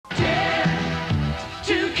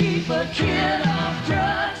a kid off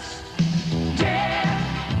drugs. Dare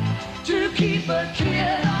to keep a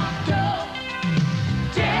kid off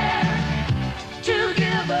dope. Dare to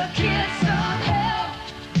give a kid some help.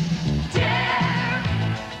 Dare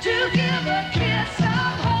to give a kid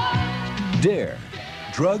some hope. DARE,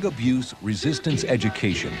 Drug Abuse Resistance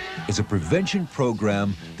Education, is a prevention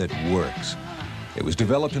program that works. It was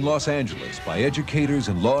developed in Los Angeles by educators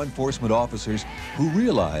and law enforcement officers who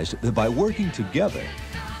realized that by working together,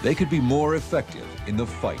 they could be more effective in the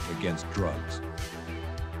fight against drugs.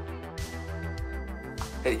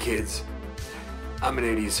 Hey kids, I'm an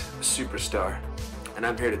 80s superstar, and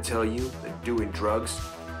I'm here to tell you that doing drugs,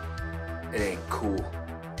 it ain't cool.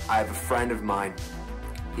 I have a friend of mine.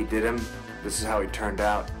 He did them. This is how he turned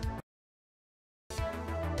out.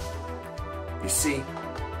 You see,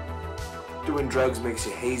 doing drugs makes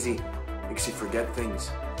you hazy, makes you forget things,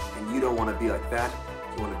 and you don't want to be like that.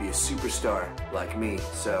 You want to be a superstar like me,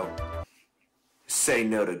 so say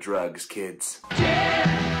no to drugs, kids. Dare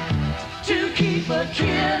to keep a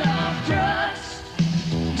kid off drugs.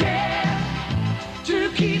 Dare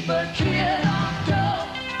to keep a kid off dope.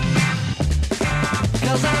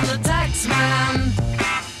 'Cause I'm the tax man.